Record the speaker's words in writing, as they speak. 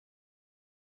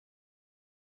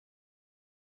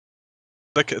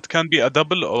like it can be a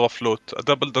double or a float. A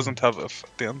double doesn't have F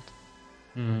at the end.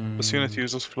 This Unity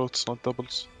uses floats, not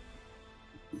doubles.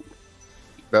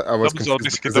 I was Doubles are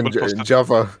confused basically because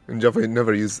double in Java you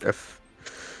never use F.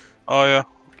 Oh yeah.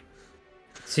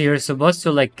 So you're supposed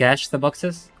to like cache the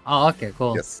boxes? Oh, okay,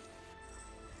 cool. Yes.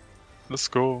 Let's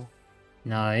go.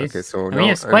 Nice. Okay, so I now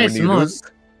mean, it's quite when you smooth. lose,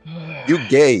 you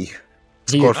gay.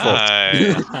 Score 4.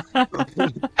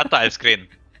 حط على السكرين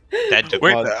تعجب.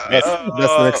 Wait, That's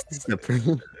the next step.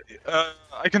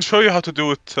 I can show you how to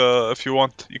do it if you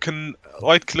want. You can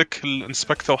right click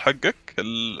الانسبكتور حقك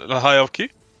الهايركي.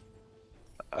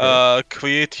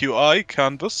 Create UI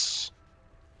canvas.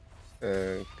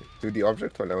 2D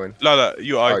object ولا وين؟ لا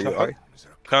UI UI.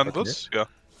 canvas. Okay.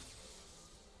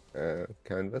 Yeah.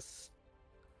 Canvas.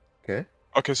 Okay.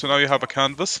 Okay, so now you have a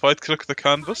canvas. Right click the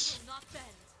canvas.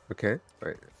 Okay.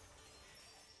 Right.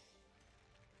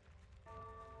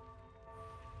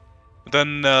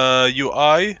 Then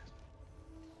UI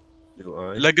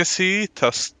legacy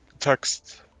text.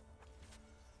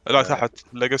 لا تحت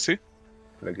legacy.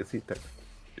 Legacy text.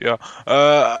 Yeah.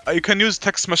 You can use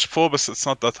text mesh 4 but it's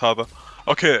not that هذا.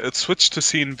 Okay, it's switched to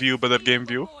scene view بدل game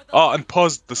view. And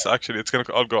pause this actually. It's gonna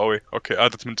all go away. Okay,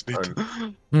 add it من جديد.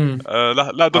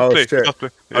 لا don't play. Shit. Don't play.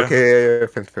 Yeah. Okay, yeah,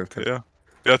 فهمت.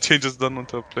 Yeah, changes done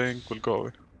until playing will go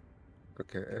away.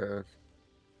 Okay,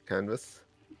 canvas.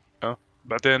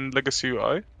 بعدين legacy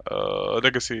UI.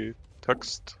 Legacy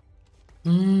text.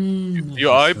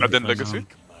 UI بعدين legacy.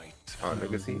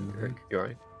 Legacy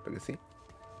UI legacy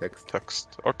text.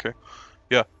 Okay.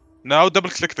 Yeah. Now double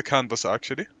click the canvas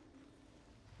actually.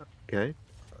 Okay.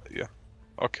 Yeah.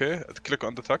 Okay. Click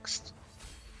on the text.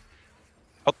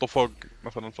 حطه فوق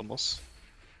مثلا في النص.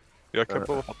 يا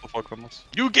كبر وحطه فوق في النص.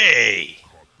 You gay.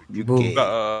 You gay.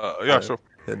 Yeah, sure.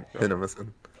 هنا مثلا.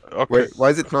 Okay. Wait, why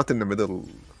is it not in the middle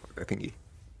thingy?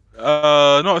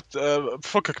 No,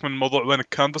 فكك من موضوع وين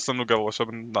الكانفاس لانه قبل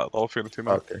عشان نطول فينا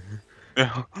تيم. Okay.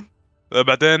 Yeah.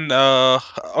 بعدين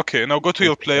okay, now go to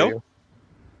your player.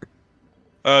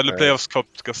 البلاير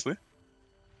سكريبت قصدي.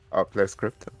 Player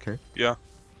script. Okay. Yeah.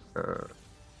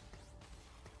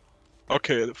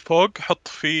 Okay, فوق حط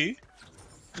فيه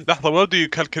لحظة where do you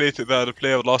calculate إذا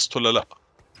البلاير lost ولا لا؟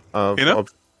 هنا؟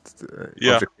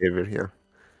 Object behavior, yeah.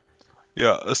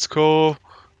 Yeah, score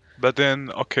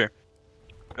بعدين okay.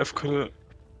 if كل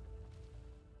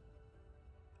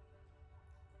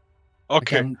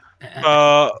اوكي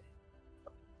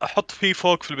احط فيه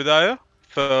فوق في البداية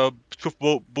فبتشوف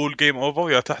بول جيم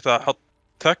اوفر يا تحتها احط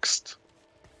تكست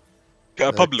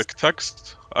public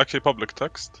text actually public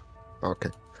text. Okay.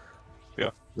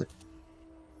 Yeah.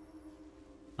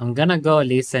 I'm gonna go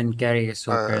listen Gary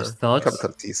Soker's thoughts.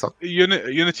 Capital T صح.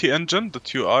 Unity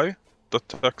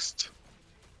engine.ui.text.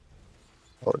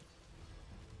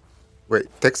 Wait,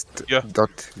 text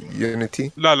dot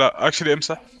unity. لا actually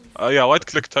امسح. Yeah, right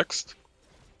click text.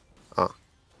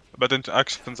 بعدين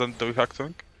actions and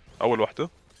refactoring. أول واحدة.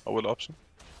 أول option.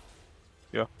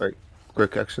 Yeah. Right.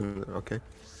 Quick action. Okay.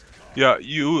 Yeah.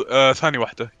 You ثاني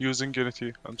واحدة. Using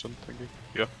Unity engine thingy.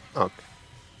 Yeah. Okay.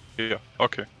 Yeah.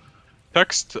 Okay.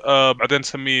 Text. بعدين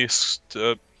سميه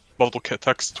برضو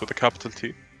text with a capital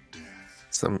T.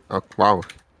 Wow.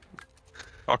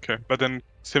 Okay. بعدين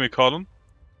semicolon.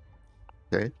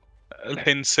 Okay.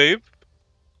 الحين save.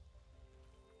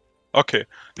 Okay.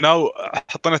 Now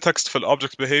حطينا text في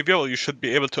object behavior. You should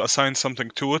be able to assign something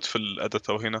to it في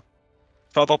الeditor هنا.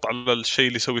 فاضغط على الشيء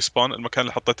اللي يسوي spawn المكان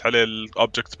اللي حطيت عليه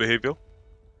object behavior.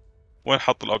 وين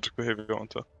حط object behavior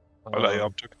أنت؟ على أي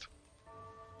object؟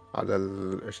 على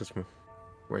إيش اسمه؟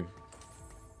 وين؟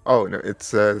 Oh no,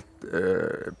 it's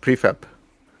prefab.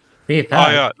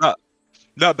 Prefab.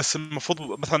 لا بس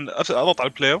المفروض مثلا اضغط على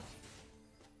البلاير.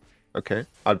 اوكي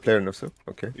على البلاير نفسه.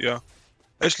 اوكي. Yeah.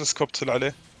 ايش السكوبت اللي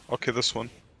عليه؟ Okay, this one.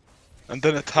 And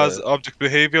then it has object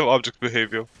behavior.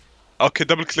 Okay,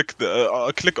 double click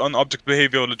click on object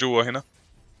behavior اللي جوا هنا.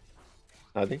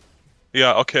 هذه؟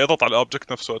 Yeah, okay, اضغط على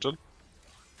object نفسه أجل.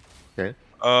 Okay.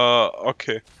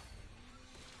 Okay.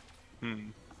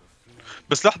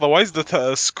 بس لحظة, why is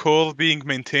the score being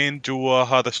maintained جوا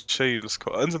هذا الشيء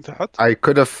السكور؟ انزل تحت. I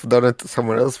could have done it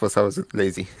somewhere else but I was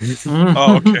lazy.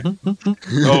 اوكي.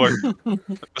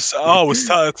 بس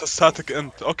static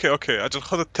انت. اوكي اجل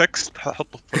خذ التكست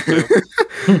حطه في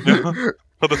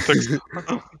خذ التكست.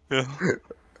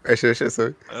 ايش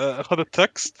اسوي؟ خذ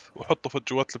التكست وحطه في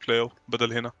جوات البلاير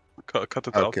بدل هنا. cut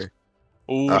it out. اوكي.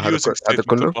 هذا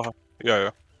كله؟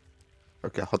 يا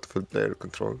اوكي احطه في البلاير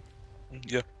كنترول.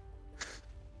 Yeah.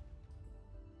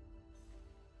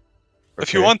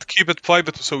 If you want keep it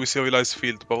private وسوي serialized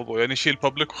field برضو يعني شيل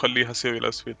public وخليها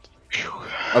serialized field.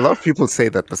 A lot of people say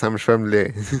that بس أنا مش فاهم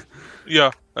ليه.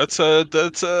 Yeah. it's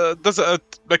does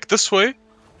it like this way.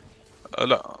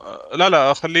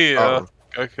 لا خليه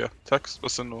اوكي تكست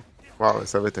بس انه واو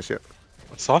سويت اشياء.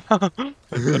 صح.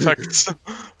 افكتس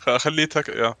خليه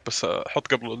يا بس حط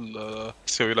قبل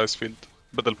السيريلايز فيلد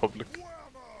بدل بابليك.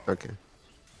 اوكي.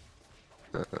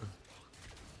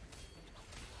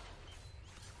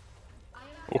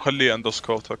 وخليه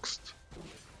اندرسكور تكست.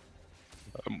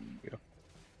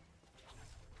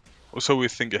 وسوي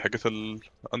الثينجي حقت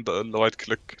الرايت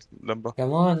كليك لمبه.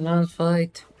 Come on, man,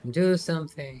 fight. Do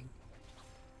something.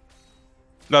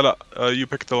 لا you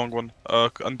picked the wrong one.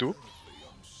 undo.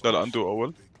 لا undo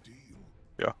أول.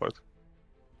 Yeah, right.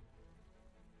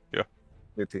 Yeah.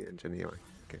 Unity engine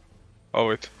okay. Oh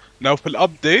wait. Now في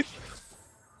الأبديت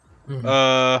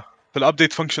في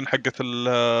الأبديت function حقت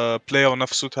البلاير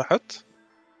نفسه تحت.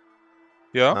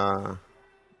 يا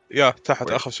تحت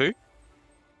wait. آخر شيء.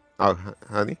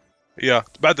 هذه. يا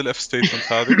بعد الإف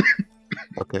ستيتمنت هذه.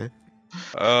 اوكي.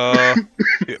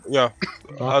 يا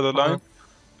هذا لاين.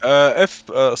 if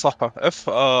صح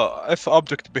if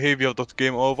object behavior dot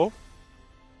game over.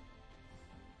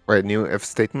 Wait, new if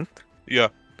statement. Yeah.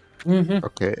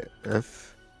 Okay,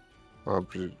 if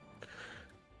object.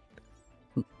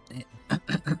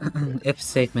 If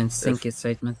statement, sync it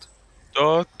statement.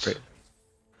 Dot. Okay.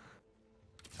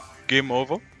 game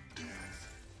over.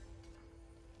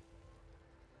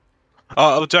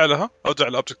 ارجع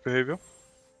الobject behavior.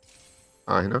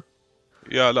 هنا.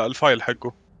 يا لا الفايل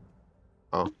حقه.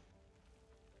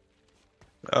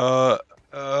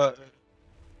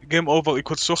 game over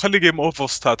equals so خلي game over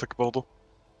static برضو.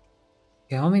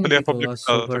 Yeah, how many خليها people public are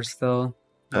supers though?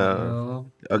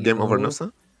 game over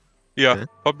نفسها. Yeah,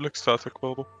 public static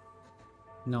برضو.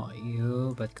 Not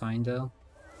you, but kinda.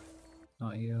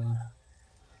 Not you.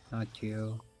 Not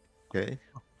you. Okay,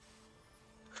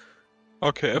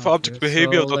 if Okay, object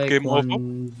behavior so dot like game over.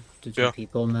 1 to 2 Yeah.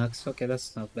 people max. Okay,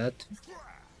 that's not bad.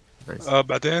 Nice.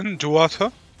 بعدين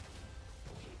جواتها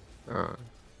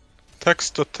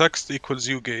text dot text equals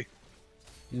you gay.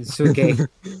 It's okay.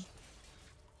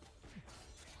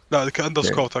 لا ذيك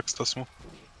underscore text اسمه.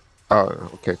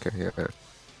 okay, yeah.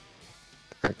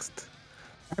 Text.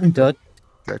 Dot.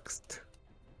 Text.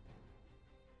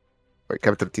 Wait,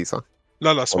 capital T صح؟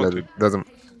 لا small t. doesn't.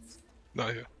 لا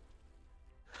هي.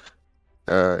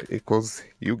 Equals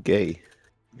you gay.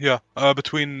 Yeah,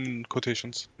 between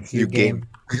quotations. You game.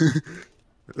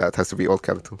 That has to be all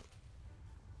capital.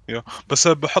 Yeah, بس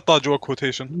بحطها جوا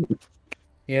quotation.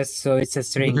 Yes, so it's a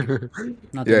string.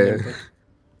 Not a Yeah. number.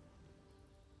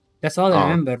 That's all I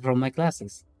remember from my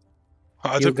classes.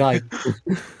 You guy.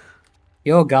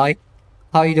 Yo guy.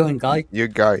 How you doing, guy? You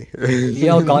guy.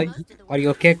 Yo guy. Are you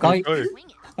okay, guy?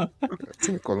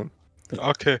 Column.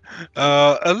 Okay.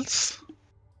 Else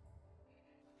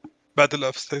بعد ال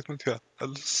if statement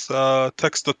else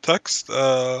text dot text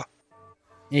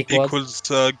equals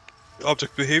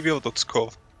object behavior dot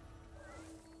score.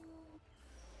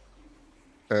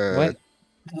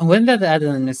 When that add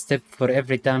in a step for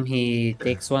every time he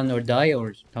takes one or die,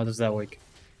 or how does that work?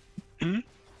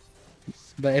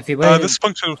 But if you this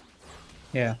function.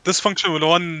 Yeah. This function will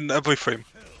run every frame.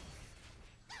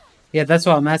 Yeah, that's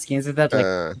what I'm asking. Isn't that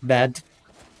like bad?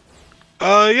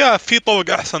 Yeah, في طرق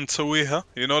أحسن تسويها.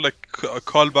 You know, like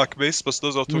callback based, but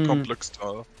those are too complex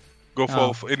to go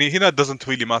for. يعني هنا it doesn't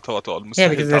really matter at all. Yeah,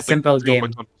 because it's a simple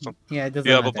game. Yeah, it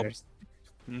doesn't matter.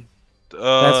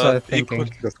 That's what I'm thinking.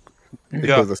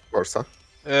 Equals the score صح؟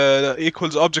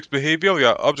 Equals object behavior.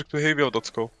 Yeah, object behavior dot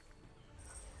score.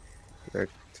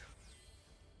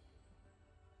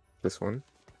 This one.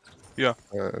 Yeah.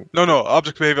 No,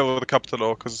 object behavior with a capital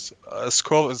O, because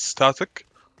score is static,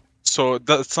 so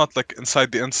it's not like inside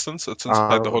the instance. It's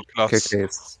inside the whole class. Okay.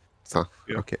 So,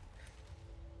 yeah. Okay.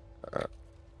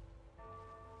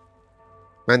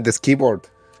 Man, this keyboard.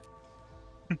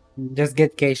 Just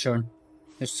get K-Shorn.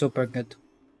 It's super good.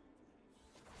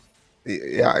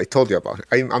 Yeah, I told you about it.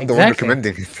 I'm the one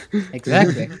recommending it.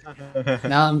 Exactly.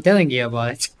 Now I'm telling you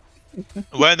about it.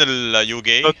 وين ال you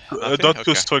gay? dot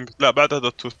to string. لا بعدها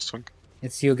dot to string.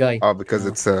 It's you guy. Because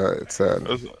it's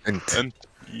int.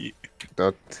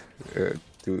 Dot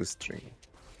to string.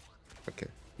 Okay.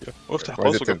 Yeah. وافتح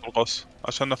قوس وقبل قوس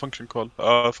عشاننا function call.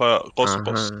 فقوس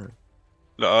وقوس.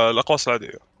 لا الأقواس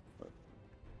العادية.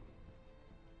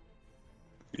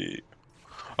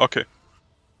 Okay.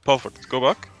 Perfect. Go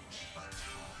back.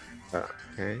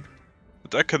 Okay.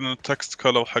 اتأكد ان التكست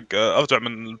كولر حق ارجع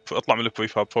من اطلع من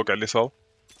البريفاب فوق على اليسار.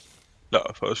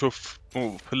 لا فشوف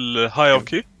في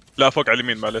الهايركي. لا فوق على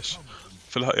اليمين معلش.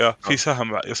 في في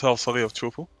سهم يسار صغير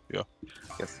تشوفه.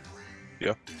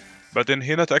 يا بعدين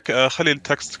هنا تأكد خلي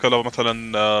التكست كولر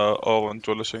مثلا اورنج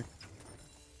ولا شيء.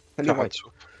 خليه تحت وايت.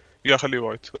 شوف. يا خليه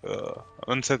وايت.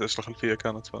 انا نسيت ايش الخلفيه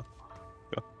كانت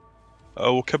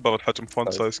او كبر الحجم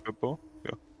فونت سايز كبره.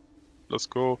 يا ليتس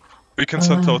جو. وي كان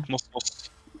سنتر نص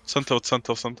نص.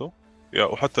 سنتر. يا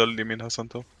وحتى اليمينها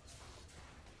سنتر.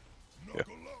 يا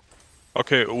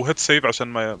اوكي وهيت سيف عشان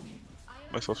ما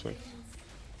يصير شيء.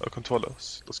 كنترول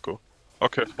اس. ليتس جو.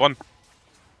 اوكي 1.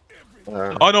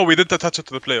 Oh no, we didn't attach it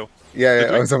to the player.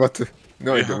 Yeah, I was about to.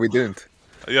 No, Yeah. we didn't.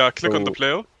 Yeah, click on the So-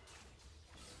 player.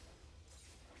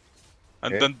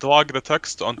 And Okay. then drag the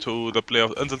text onto the player.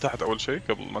 انزل تحت أول شيء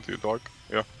قبل ما تيجي drag.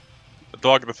 Yeah.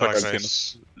 Drag the text هنا.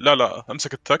 nice. لا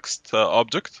امسك التكست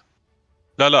object.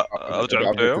 لا ارجع The object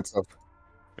البلاير. itself.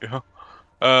 Yeah.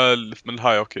 من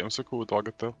الهاي اوكي امسكه ودراج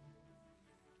التو.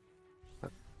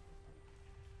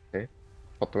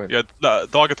 حطه وين؟ لا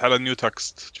دراجت على نيو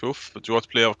تكست. شوف جوات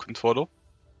بلاير كنترولر.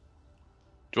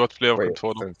 جوات بلاير Wait,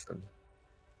 كنترولر. استنى.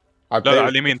 لا على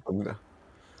اليمين. لا.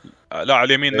 لا على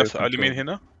اليمين Player نفس على اليمين control.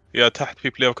 هنا. يا تحت في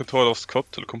بلاير كنترولر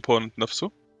سكوبت الكومبوننت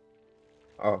نفسه.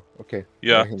 Okay.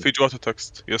 يا هنا. في جواته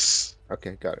تكست. Yes.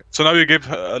 Okay, got it. So now you give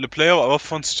the player a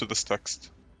reference to this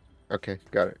text. Okay,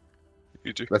 got it.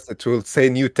 يجي. But it will say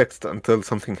new text until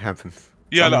something happens.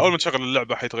 يا لا أول ما تشغل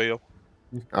اللعبة حيتغير.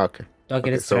 Okay.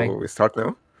 Okay, let's So try. we start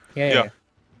now? Yeah.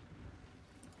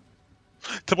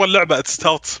 تبغى اللعبة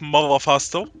تستارت مرة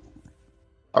faster؟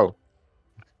 Oh.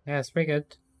 Yeah, it's pretty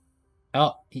good.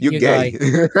 Oh, You you gay.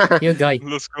 guy. You guy.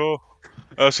 Let's go.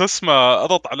 شو اسمه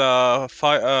اضغط على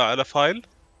على فايل.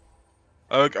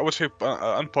 اول شيء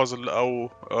انبوز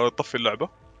او طفي اللعبة.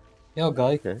 You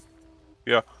guy.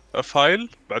 فايل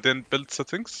بعدين build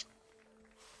settings.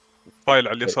 فايل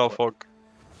على اليسار فوق.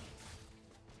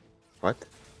 What?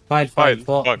 File.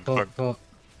 فوق. فوق.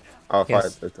 Oh,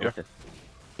 Yes. fine.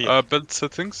 Yeah. Okay. build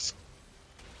settings.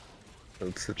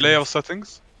 Let's see. player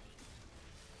settings.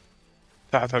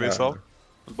 تحت على اليسار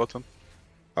البutton.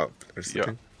 Oh, there's Yeah.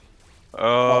 something.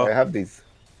 Oh, I have these.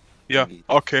 يا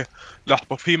اوكي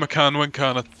لحظة في مكان وين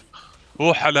كانت؟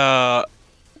 روح على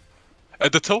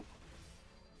editor.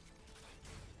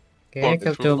 Okay,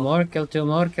 kill two more. Walk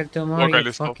You على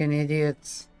اليسار. fucking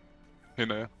idiots.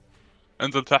 هنا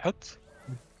انزل تحت.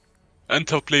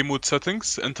 enter play mode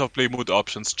settings. enter play mode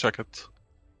options. check it.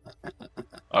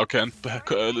 اوكي انت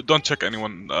don't check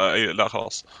anyone. لا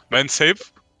خلاص بعدين save.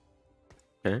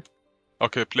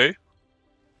 اوكي play.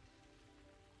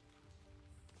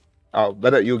 Oh,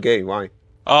 بدأ you gay. Why?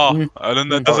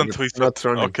 لأن it doesn't it's reset. not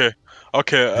running.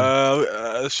 اوكي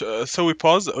سوي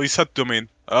pause reset domain.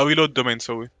 reload domain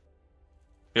سوي.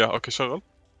 يا اوكي شغل.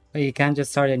 Oh, you can't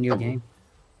just start a new game.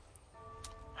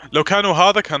 لو كانوا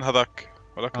هذا كان هذاك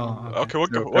ولكن okay. اوكي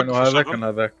وقف كانوا هذا وشغل. كان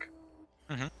هذاك.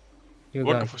 You guy.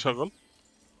 وقف وشغل.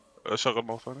 شغل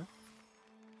مرة ثانية.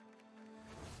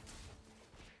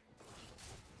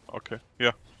 اوكي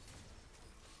يا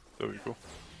there we go.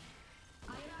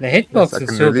 The hitbox Yes, I is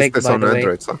can so release big, this by on the way.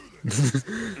 Android, so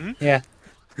Yeah.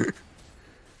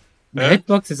 The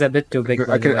hitbox is a bit too big,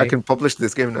 by the way. I can publish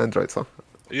this game in Android, so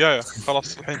يا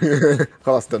خلاص الحين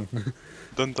خلاص done.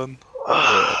 دن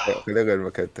خلينا غير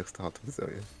مكان التكست حاطه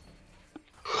بالزاوية.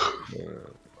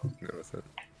 مثلا.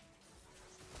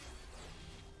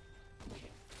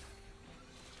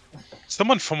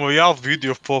 Someone from Riyadh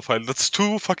video profile. That's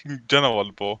too fucking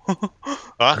general, bro.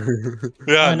 Huh?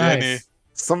 Yeah, Oh, يعني nice.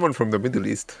 Someone from the Middle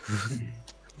East.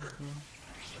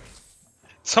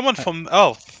 someone from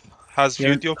Earth has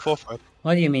You're- video profile.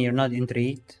 What do you mean you're not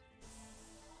intrigued?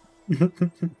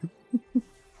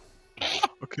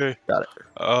 Okay. Got it.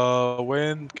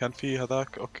 وين كان في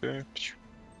هذاك؟ اوكي.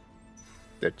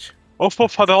 Ditch.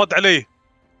 اوف هذا رد علي.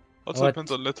 Also What?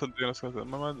 depends on little DNS.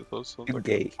 You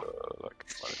gay.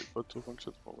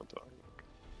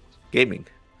 Gaming.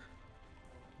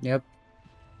 Yep.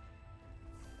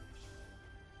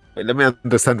 Wait, let me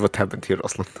understand what happened here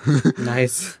أصلا.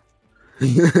 Nice.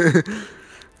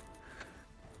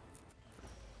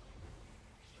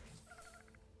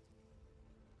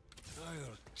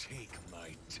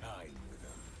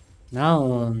 Now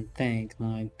I'll take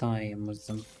my time with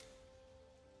them.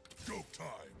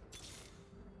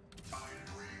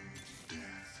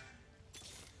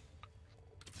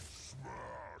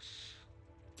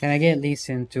 Can I get Lee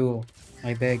Sin too?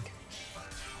 I beg.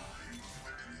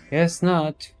 Guess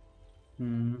not.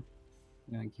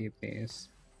 Gonna keep this.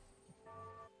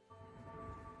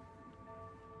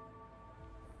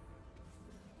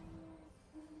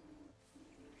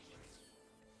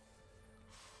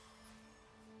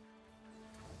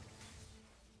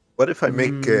 What if I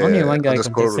make only one guy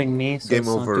underscore contesting me, so game it's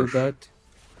not over? too bad.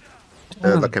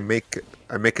 Like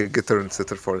I make a getter and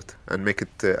setter for it and make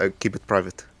it I keep it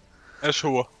private. ايش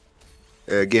هو؟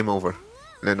 Game over.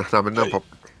 لأن احنا عملناه أي. pop.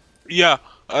 Yeah,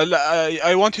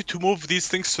 I want you to move these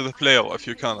things to the player if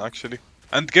you can actually,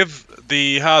 and give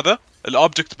the هذا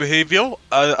الobject behavior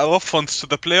a reference to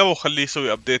the player وخليه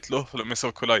يسوي update له لما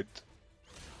يصير collide.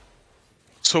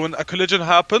 So when a collision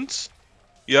happens,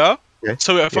 yeah,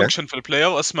 تسوي a function في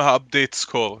البلاير اسمها update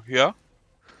score, yeah,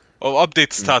 or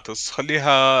update status.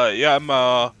 خليها يا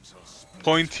اما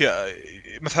point يا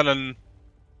مثلا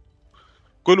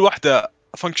قول واحدة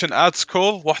function add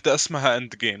score واحدة اسمها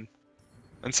end game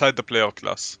inside the player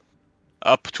class.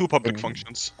 Up two public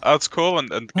functions, add score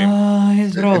and end game.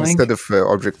 He's rolling. Instead of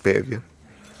object behavior.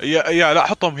 Yeah, لا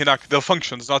حطهم هناك. They're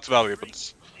functions, not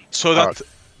variables. So that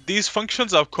these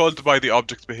functions are called by the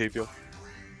object behavior.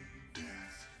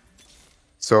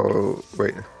 So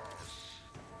wait.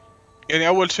 يعني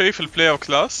أول شيء في البلاير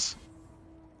class.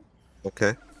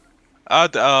 Okay.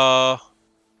 Add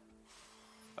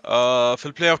في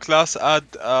البلاير class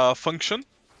add function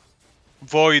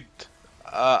void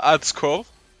add score.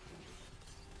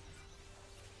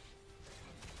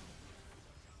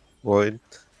 Void.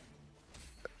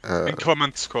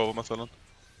 increment score مثلا.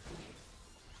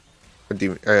 What do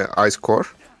you mean? I score?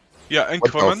 Yeah,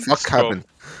 increment what the fuck score. happened?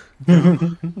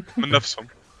 من نفسهم.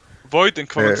 Void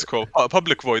increment score.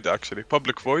 Public void actually.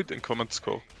 Public void increment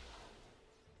score.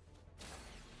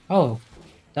 Oh,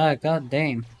 god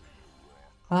damn.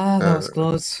 That was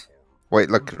close.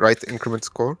 Wait, like write increment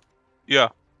score? Yeah.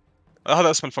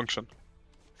 هذا اسم الفانكشن.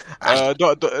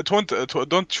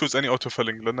 don't choose any auto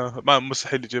filling لأنه ما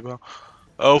مستحيل يجيبها.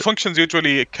 functions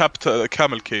usually capital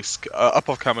camel case,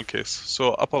 upper camel case.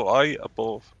 So upper I,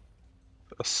 upper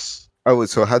S. Oh,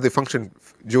 so هذه function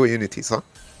جوا Unity صح؟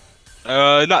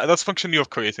 لا, that's function you're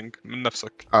creating من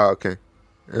نفسك. Okay.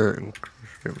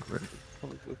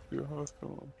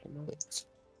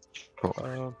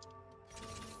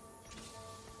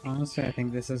 Honestly, I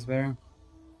think this is better.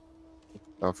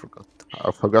 I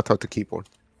forgot how to keyboard.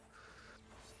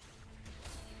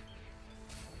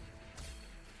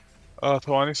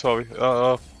 ثواني, sorry.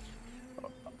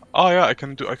 Yeah, I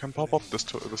can pop up the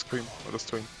screen.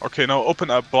 Okay, now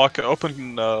open a bracket,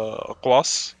 open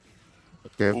قواس.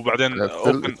 Okay. وبعدين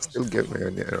still give me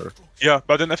an error. Yeah,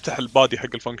 بعدين افتح البادي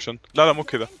حق الفانكشن. لا مو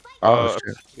كذا.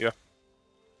 shit. Yeah.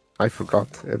 I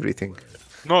forgot everything.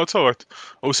 No, it's alright.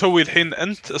 وسوي الحين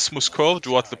انت اسمه سكور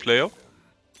جوات البلاير.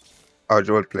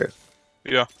 جوا البلاير.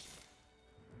 Yeah.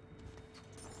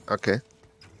 Okay.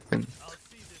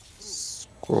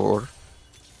 Score.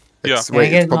 Yeah.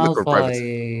 Wait, it's public or private?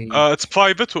 It's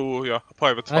private or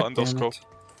private underscore.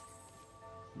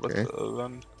 But Okay.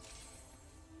 Then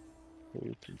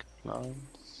creating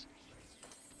plans.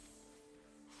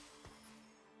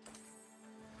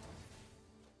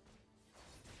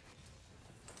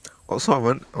 Also, I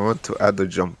want to add a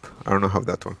jump. I don't know how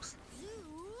that works.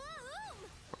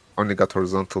 Only got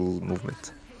horizontal movement.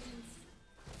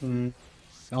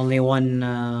 Only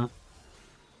one.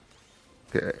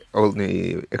 Okay,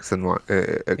 only X and Y.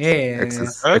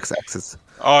 X axis.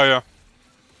 Oh yeah.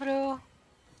 Hello.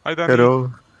 Hi Danny.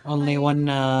 Hello. Only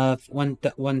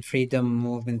one freedom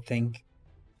movement thing.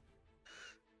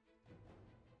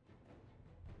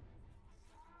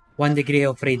 1 degree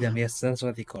of freedom. Yes, that's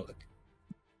what they call it.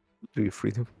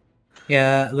 Freedom.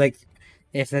 Yeah, like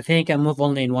if the thing can move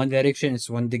only in one direction, it's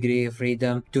 1 degree of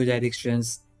freedom. 2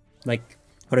 directions, like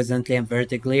horizontally and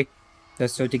vertically,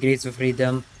 that's 2 degrees of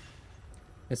freedom,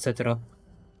 etc.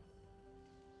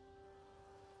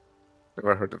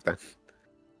 Never heard of that.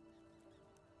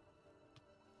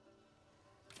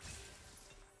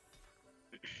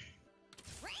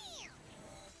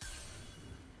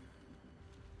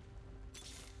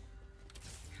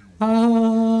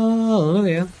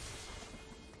 Hallelujah.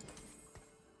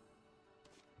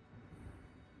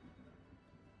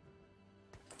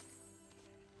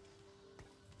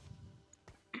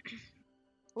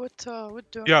 What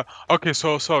do? Yeah. Okay.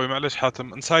 So sorry, معلش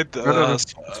حاتم. Inside No.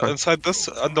 inside this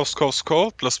underscore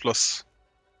score plus plus.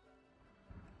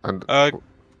 And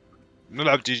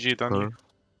نلعب جي داني.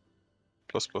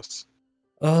 plus plus.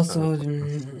 Also,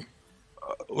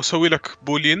 وسوي لك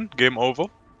بولين game over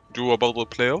جوا برضو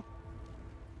player.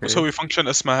 وسوي function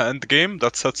اسمها end game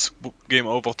that sets game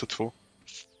over to true.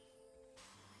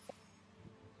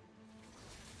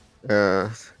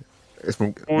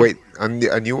 wait,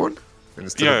 a new one?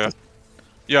 Instead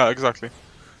Yeah, exactly.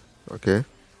 Okay.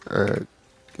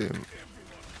 Game.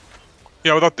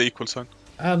 Yeah, without the equal sign.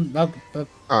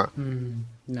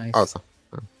 Nice. Awesome.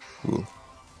 Cool.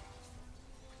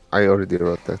 I already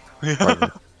wrote that.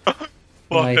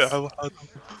 Nice.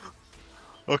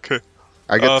 Okay.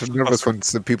 I get nervous when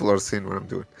people are seeing what I'm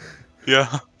doing.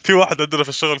 Yeah. في واحد عندنا في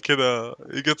الشغل كذا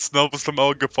يقص نرفز لما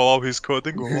اوقف وراه وهيز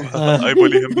كودينج واروح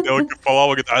ايبولي يهمني اوقف وراه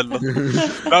واقعد اعلق.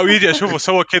 لا ويجي اشوفه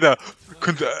سوى كذا،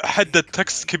 كنت حدد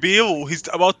تكست كبير وهيز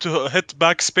about to hit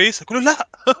back space اقول له لا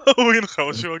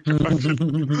وينخوش يوقف اكشن.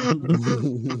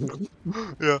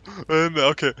 يا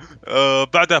اوكي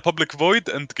بعدها public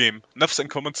void end game نفس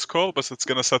increment score بس it's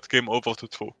gonna set game over to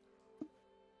true.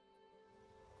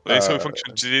 يسوي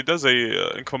فانكشن جديدة زي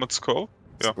increment score.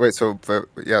 Wait,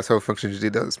 so function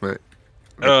جديدة اسمها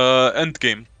end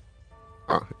game.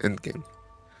 end game.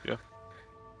 Yeah.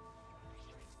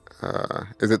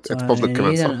 Is it it's I public need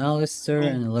كمان صح؟ an Alistair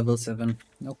and a level 7.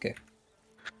 Okay.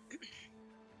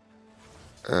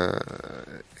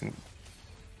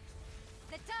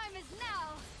 The time is now.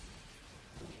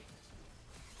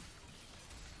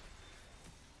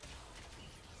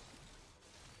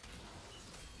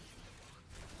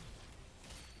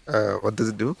 What does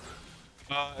it do?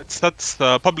 It sets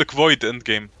public void end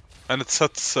game and it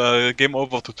sets game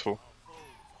over to true.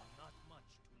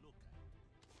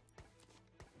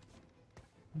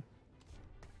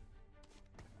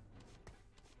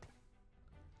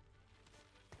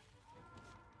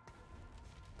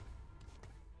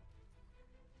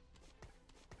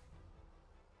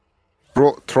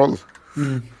 Troll.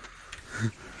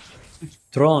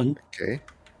 Tron. Okay.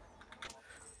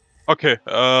 اوكي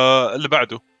اللي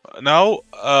بعده ناو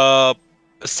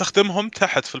استخدمهم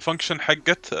تحت في الفانكشن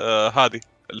حقت هذه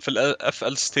في الاف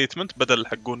ال ستيتمنت بدل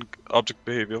حقون object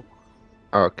behavior.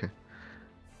 Okay.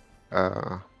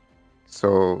 So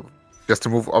just to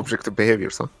move object behavior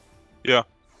صح؟ Yeah.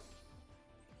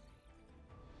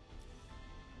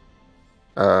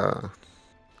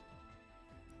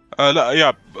 لا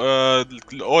يا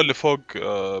الاو اللي فوق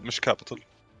مش كابيتال.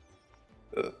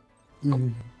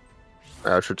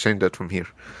 I should change that from here.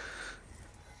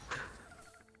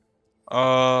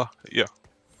 yeah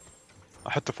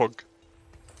حتى فوق.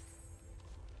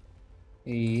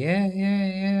 Yeah.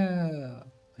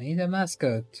 I need a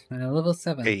mascot and a level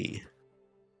 7. Hey.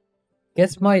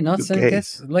 Guess my nuts and Okay.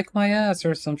 guess lick my ass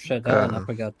or some shit. I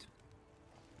forgot.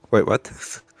 Wait, what?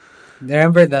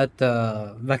 Remember that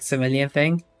Maximilian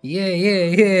thing?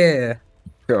 Yeah.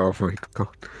 Oh my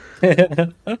god.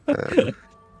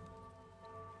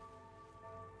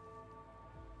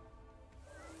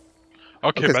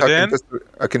 اوكي Okay, so بعدين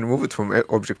I can move it from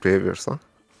object behavior صح؟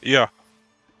 yeah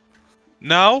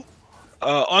now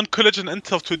on collision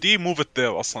enter to D move it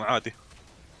there اصلا عادي.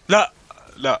 لا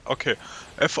okay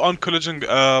if on collision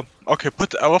okay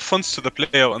put a reference to the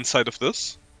player inside of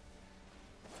this.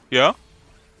 Yeah.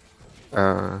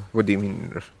 What do you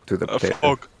mean to the player?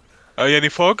 فوق يعني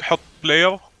فوق حط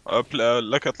player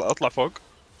لك اطلع فوق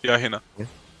يا هنا.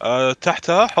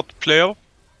 تحتها حط player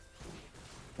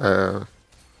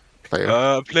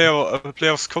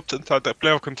player script انت عندك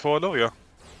player controller yeah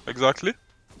exactly.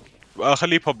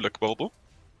 خليه public برضو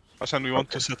عشان we want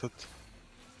to set it.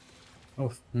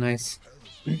 Oh, nice.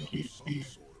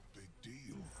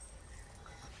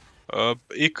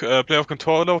 player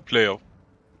controller player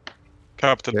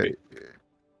capital B.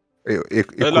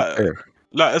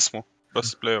 لا اسمه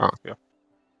بس player yeah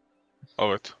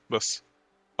alright بس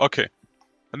okay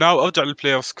now ارجع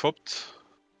للplayer script.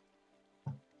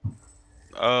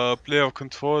 player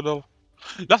controller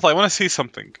لحظة I want to see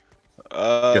something.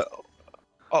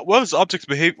 Where does object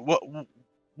behave?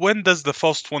 When does the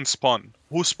first one spawn?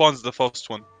 Who spawns the first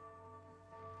one?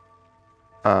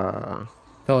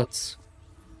 Thoughts.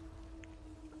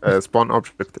 Spawn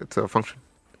object. It's a function.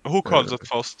 Who calls it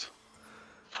first?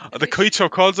 The creature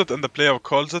calls it and the player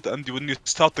calls it, and when you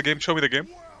start the game, show me the game.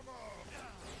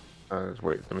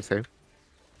 Wait, let me save.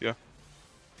 Yeah.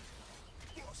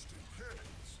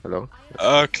 Hello.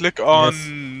 Click on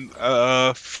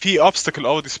fee obstacle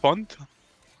already spawned.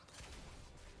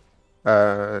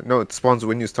 No, it spawns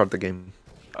when you start the game.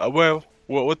 Well,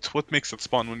 what makes it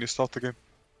spawn when you start the game?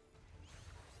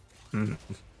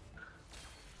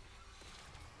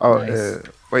 Oh, Nice.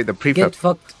 wait, the prefab. Get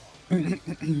fucked.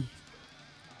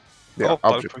 Yeah, Oh,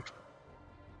 object.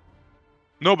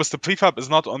 No, but the prefab is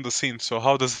not on the scene, so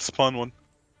how does it spawn one?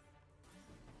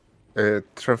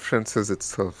 It references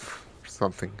itself or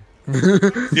something.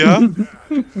 Yeah?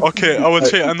 Okay, I will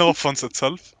say another reference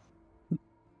itself.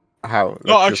 How?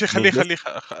 No, Like, actually just move خليه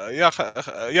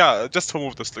yeah, just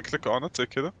remove this. Click on it زي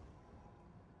كذا.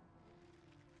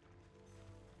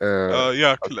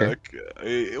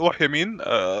 okay. روح يمين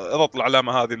اضغط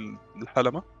العلامة هذه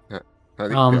الحلمة.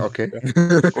 هذه اوكي.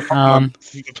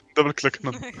 دبل كليك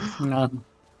No.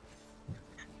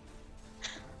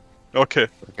 اوكي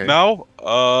now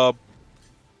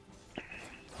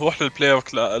روح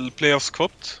البلاير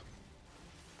سكريبت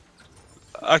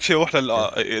اكشلي روح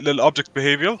للاوبجكت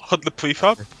بيهيفير، خذ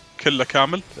البريفاب كله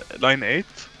كامل لاين 8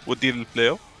 وديه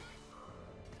للبلاير.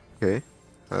 اوكي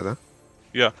هذا.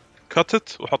 يا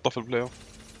كاتت وحطه في البلاير.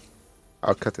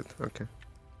 كاتت اوكي.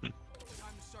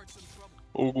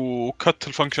 وكت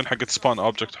الفانكشن حق سبان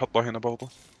اوبجكت حطه هنا برضه.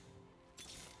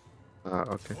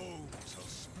 اوكي.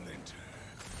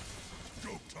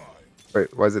 Wait,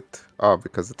 why is it?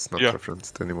 Because it's not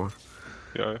referenced anymore.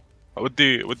 يا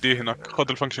وديه هناك، خذ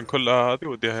الفانكشن كلها هذه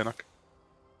وديها هناك.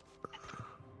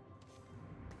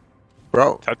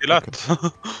 Bro. تعديلات.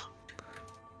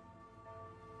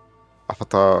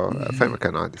 احطها في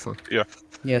مكان عادي صح؟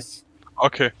 Yes.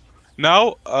 اوكي.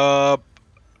 ناو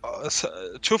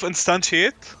تشوف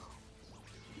انستانشيت.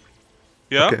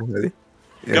 يا اوكي هذه.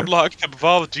 قبلها اكتب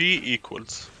var g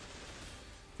equals.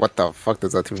 What the fuck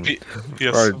does that even mean?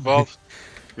 Yes, var.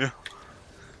 Yeah.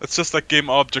 It's just like game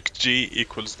object g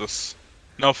equals this.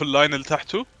 Now في اللاين اللي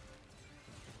تحته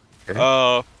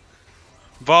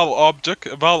var object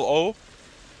var o.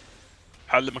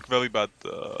 حعلمك very bad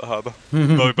هذا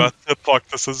very bad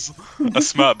practices.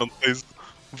 اسماء بنطيز.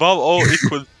 var o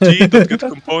equals g dot get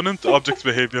component object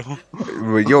behavior.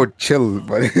 Yo, chill,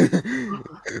 buddy.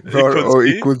 var o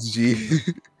equals g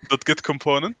dot get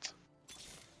component.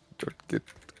 dot get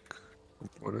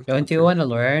component. Don't you want to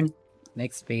learn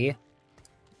next P?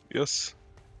 Yes.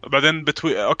 بعدين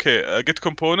between okay get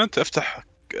component افتح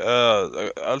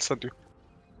I'll send you.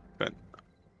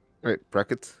 Wait,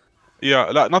 brackets.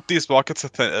 Yeah, لا not these brackets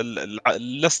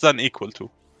less than equal to.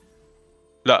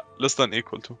 لا less than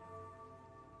equal to.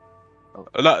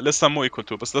 لا less than مو equal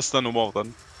to بس less than و more than.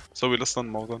 سوي less than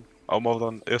more than أو more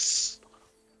than yes.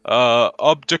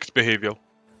 Object behavior.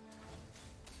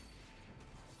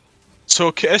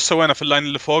 So ايش سوينا في اللاين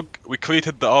اللي فوق؟ We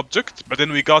created the object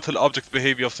بعدين we got the object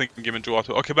behavior thingy من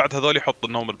جواته. اوكي بعد هذول حط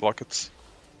لهم البراكتس.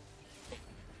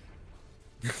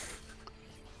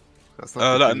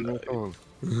 لا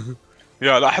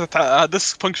yeah لا حتى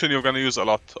this function you're gonna use a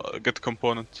lot. Get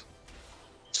component.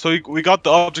 So we got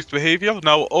the object behavior.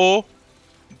 Now o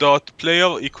dot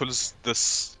player equals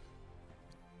this.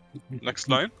 Next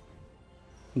line.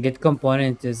 Get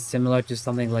component is similar to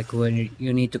something like when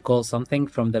you need to call something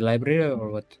from the library or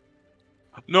what?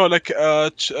 No like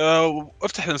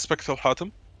افتح الانسبكتور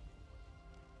حاتم.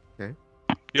 Okay.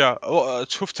 يا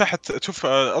تشوف تحت تشوف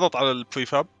اضغط على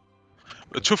البريفاب.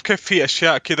 تشوف كيف في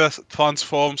اشياء كذا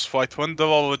transforms fight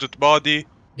window rigid body.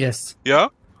 Yes. يا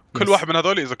كل واحد من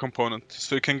هذول is a component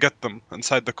so you can get them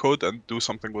inside the code and do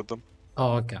something with them.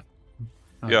 Oh okay.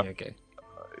 Okay.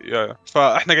 Yeah.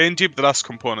 فاحنا قاعدين نجيب the last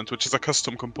component which is a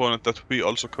custom component that we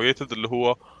also created اللي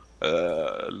هو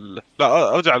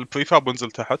لا ارجع للبريفاب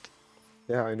وانزل تحت.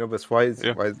 Yeah, I know, but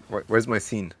where's my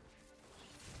scene?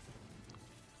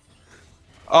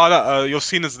 لا your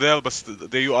scene is there بس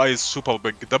the UI is super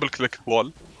big. Double click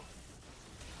wall.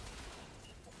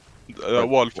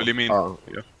 wall في اليمين.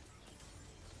 Yeah.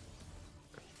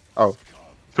 Oh.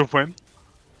 شوف وين؟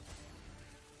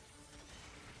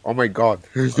 Oh my god.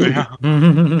 yeah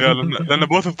لأن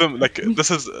both of them like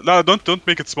this is لا don't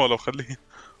make it smaller خليه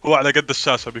هو على قد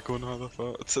الشاشة بيكون هذا ف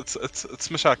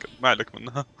it's مشاكل ما عليك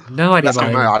منها. No worry about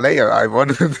it. علي I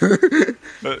wanted.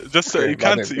 just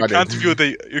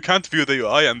you can't view the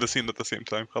UI and the scene at the same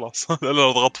time خلاص. إلا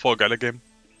لو ضغطت فوق على game.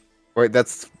 Wait,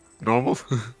 that's normal?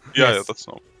 Yeah, that's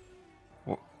normal.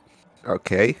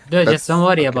 Okay. No, just don't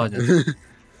worry about it.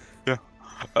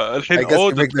 الحين I guess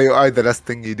you make the UI the last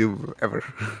thing you do ever.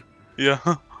 Yeah.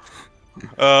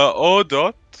 O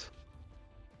dot.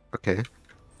 Okay.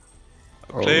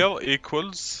 Player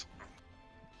equals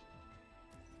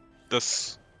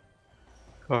this.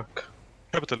 Fuck.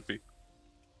 Capital P.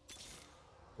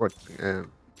 What?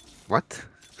 What?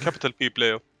 Capital P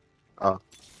player.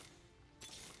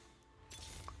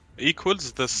 Equals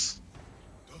this.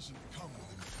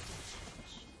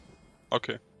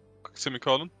 Okay.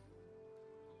 Semicolon.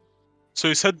 So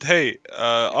you said, hey,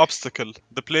 obstacle.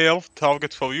 The player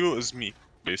target for you is me,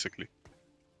 basically.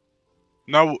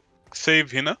 Now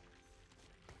save هنا.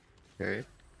 Okay.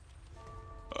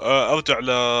 ارجع ل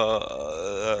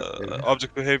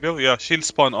object behavior. Yeah, شيل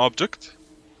spawn object.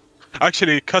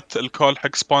 Actually cut الcall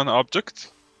حق spawn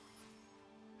object.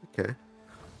 Okay.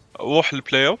 روح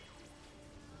للبلاير.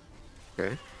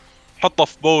 Okay. حطه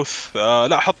في both.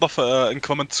 لا حطه في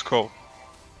increment score.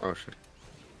 Oh shit.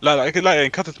 لا يعني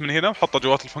كتت من هنا وحطه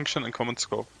جوات الفانكشن increment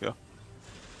score. Yeah.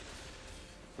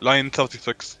 line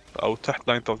 36 او تحت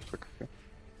line 36. Yeah.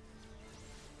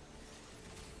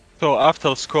 So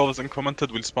after score is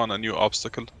incremented, we'll spawn a new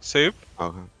obstacle. Save.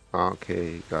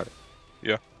 Okay, got it.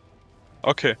 Yeah.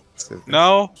 Okay.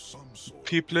 Now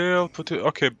P player put it.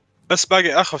 Okay. بس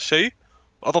باقي آخر شيء.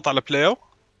 أضغط على player.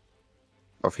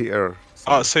 of here.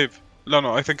 save.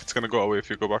 No, I think it's gonna go away if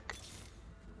you go back.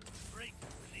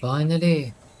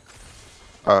 Finally.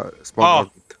 Spawn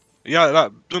object. يا لا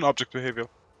بدون object behavior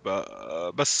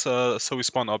بس سوي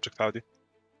spawn object عادي.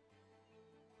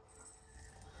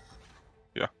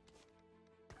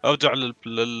 ارجع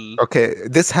لل Okay,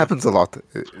 this happens a lot.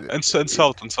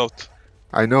 insult.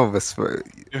 I know, but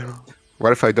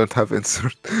what if I don't have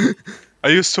insert? I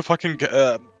used to fucking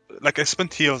like I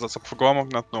spent years as a programmer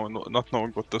not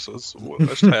knowing what this is.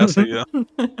 وعشت حياة سيئة.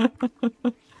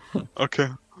 Okay.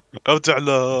 ارجع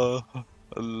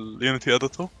Unity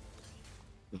editor.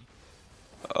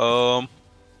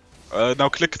 Now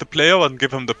click the player and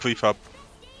give him the prefab.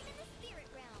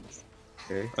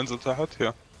 Okay. انزل تحت.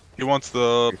 Yeah. He wants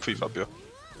the prefab. Yeah.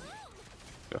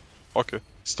 Okay.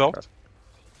 Start.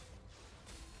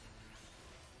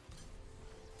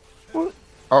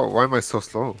 Oh, why am I so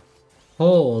slow?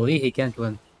 Holy, he can't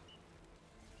win.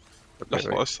 Okay, لحظة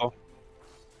wait. ايش صار؟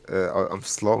 I'm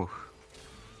slow.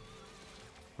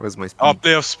 Where's my speed?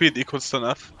 player speed equals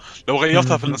 10F. لو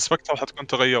غيرتها في الانسبكتر حتكون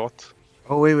تغيرت.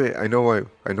 Oh wait, I know why.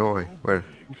 Where?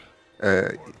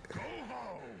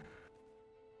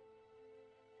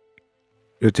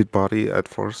 Rigid body at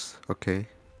force. Okay.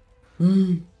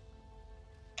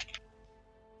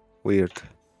 Weird.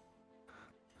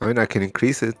 I mean, I can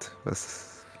increase it, but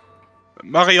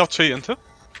ما غيرت شيء انت؟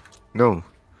 no.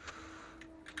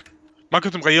 ما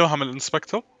كنت مغيرها من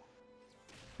الانسبكتر؟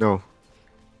 No.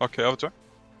 اوكي ارجع.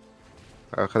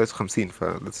 خليته 50 ف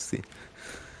let's see.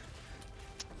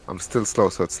 I'm still slow,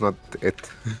 so it's not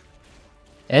it.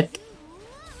 It?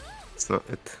 It's not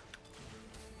it.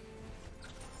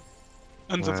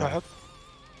 انزل تحت.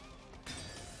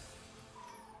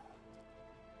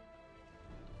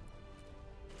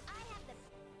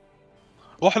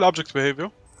 روح الobject behavior.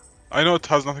 I know it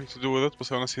has nothing to do with it,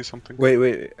 but I want to see something.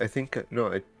 Wait. I think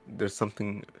there's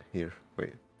something here.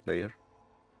 Wait, layer.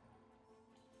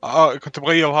 كنت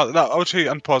بغير هذا. لا اول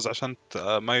شيء unpause عشان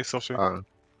ما يصير شيء.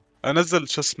 نزل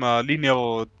شو اسمه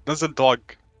linear. نزل drag.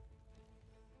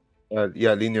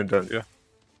 Yeah, linear drag. Yeah.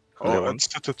 Oh,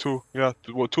 instead of 2. Yeah,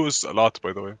 2 is a lot,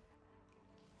 by the way.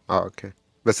 Okay.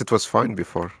 But it was fine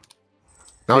before.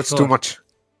 Now it's too much.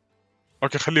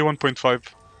 Okay, خليه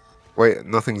 1.5. Wait,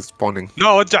 nothing's spawning.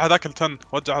 لا وجع هذاك ال 10.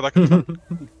 وجع هذاك ال 10.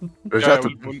 رجعت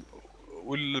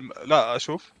لا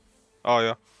اشوف.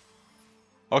 يا.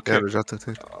 اوكي. رجعت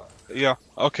يا.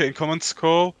 اوكي increment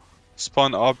score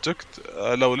spawn object.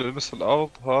 لو لمس الارض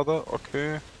هذا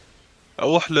اوكي.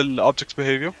 اروح للobject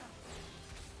behavior.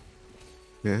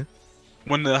 Yeah.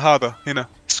 من هذا هنا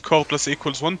score plus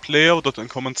equals 1 player dot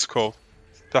increment score.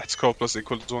 تحت score plus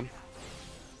equals 1.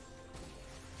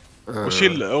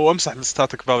 وشيل وامسح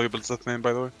الستاتيك variables الاثنين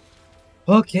by the way.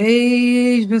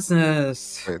 Okay,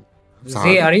 business. Wait,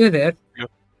 Z, are you there?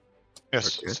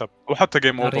 Yes, Okay. what's up? وحتى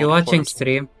game over. Are you watching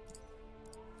stream?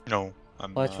 No,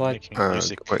 I'm Watch. making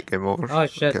music. wait, game over. Oh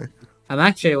shit. Okay. I'm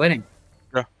actually winning.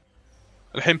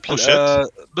 الحين Oh, shit.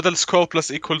 بدل score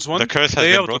plus equals 1 The curse has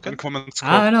player been dot broken? increment score.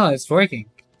 Ah, no, it's working.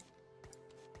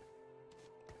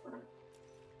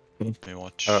 Let me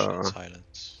watch in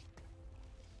silence.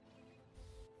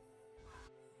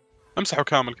 امسحه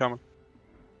كامل.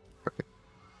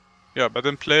 يا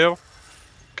بعدين player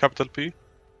capital P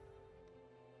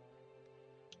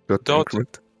Dot Dot.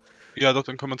 increment. يا dot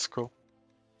increment score.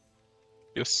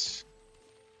 يس.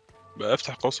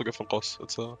 افتح قوس وقفل قوس.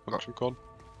 It's a function call.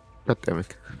 God damn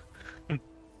it.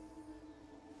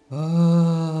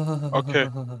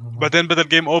 اوكي. بعدين بدل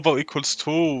game over equals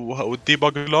 2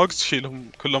 والdebug logs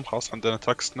شيلهم كلهم خلاص عندنا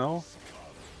text now.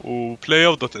 و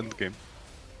player dot end game.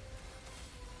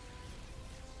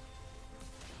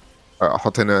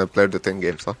 احط هنا player dot end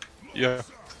game صح؟ Yeah.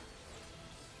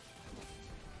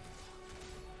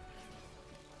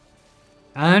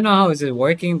 I don't know how is it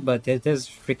working, but it is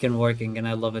freaking working, and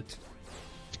I love it.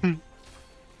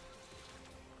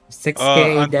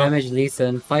 6k and damage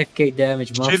Leeson, 5k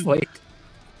damage Malphite.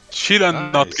 شيل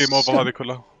and not Nice. game over هذه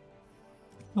كلها.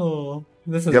 Oh,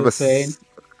 this is Yeah, بس insane.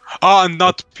 and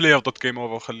not player dot game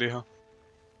over خليها.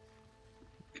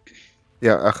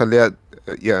 اخليها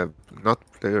not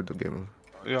player dot game.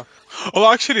 Yeah. Oh,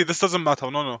 actually, this doesn't matter.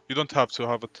 No. You don't have to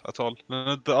have it at all.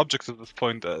 The object at this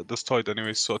point destroyed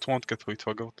anyway, so it won't get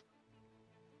retriggered.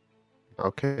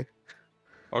 Okay.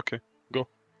 Okay, go.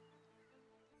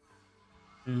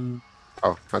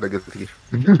 Oh, how'd I get it here?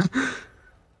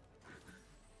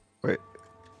 Wait.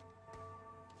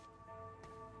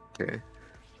 Okay.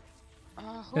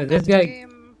 who Yeah, this got the guy-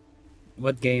 game?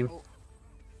 What game?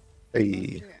 Hey.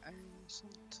 Okay, I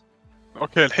listened.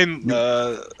 Okay, الحين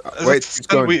is wait, it keep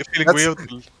still going. feeling That's- weird?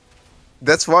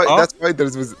 That's why Huh?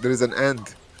 there is an and.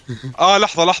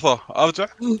 لحظة ارجع.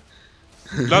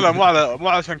 لا مو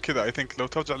علشان كذا. اي ثينك لو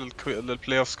ترجع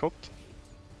للبلاير سكوب.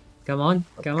 Come on,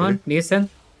 listen.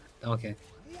 Okay.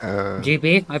 آه،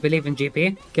 GP, I believe in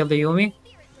GP. Kill the Yumi.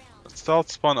 ستارت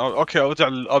سبان اوكي ارجع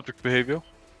للاوبجكت بيهيفير.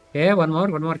 Okay, one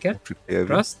more kill.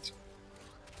 Trust.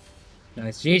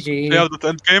 Nice, GG. Player dot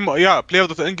end game, player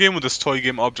dot end game with destroy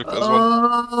game object as well.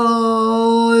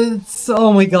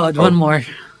 Oh my god, one more.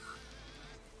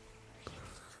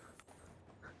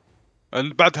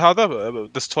 And بعد هذا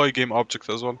destroy game object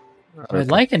as well.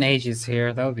 I'd like an Aegis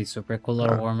here, that would be super cool, or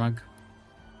a Warmog.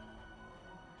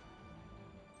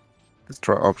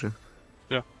 destroy option.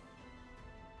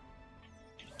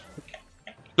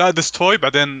 لا destroy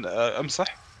بعدين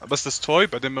امسح بس destroy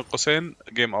بعدين من قوسين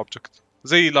game object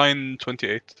زي line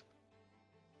 28.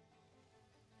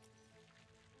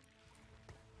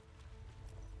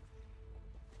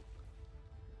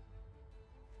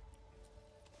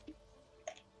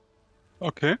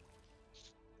 اوكي.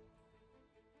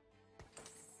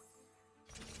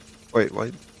 Wait,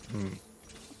 why?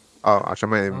 عشان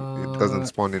ما it doesn't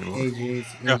spawn anymore. Aegis.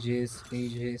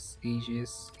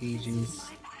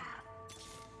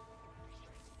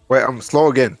 Wait, I'm slow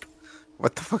again.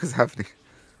 What the fuck is happening?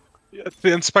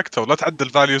 The inspector لا تعدل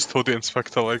values to the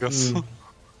inspector I guess.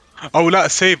 او لا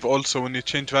save also when you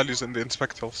change values in the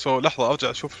inspector. So لحظة ارجع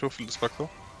اشوف الانسبكتور.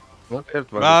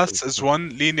 Mass is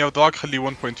 1 linear drag خليه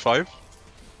 1.5.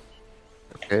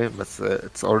 Okay, بس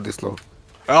it's already slow.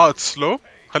 it's slow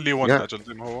خليه 1 Yeah. اجل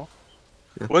زي ما هو.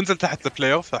 وانزل تحت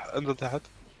البلاير انزل تحت.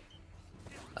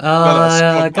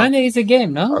 Kinda easy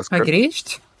game, no? That's I good.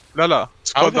 reached. لا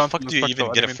How the fuck do you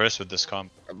even get it first with this comp?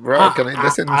 Bro, can I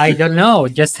listen? I don't know,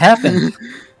 it just happened.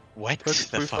 What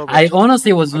the fuck? I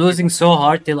honestly was losing so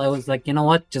hard till I was like, you know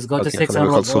what, just go to Okay,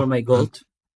 600 خلينا over my gold.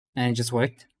 And it just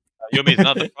worked. Yumi is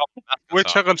not the problem. وين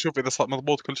شغل شوف اذا صار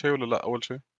مضبوط كل شيء ولا لا اول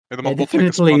شيء. اذا Yeah, مضبوط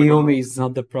definitely Yumi is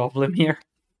not the problem here.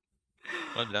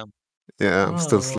 Well done. Yeah, I'm still Oh. slow.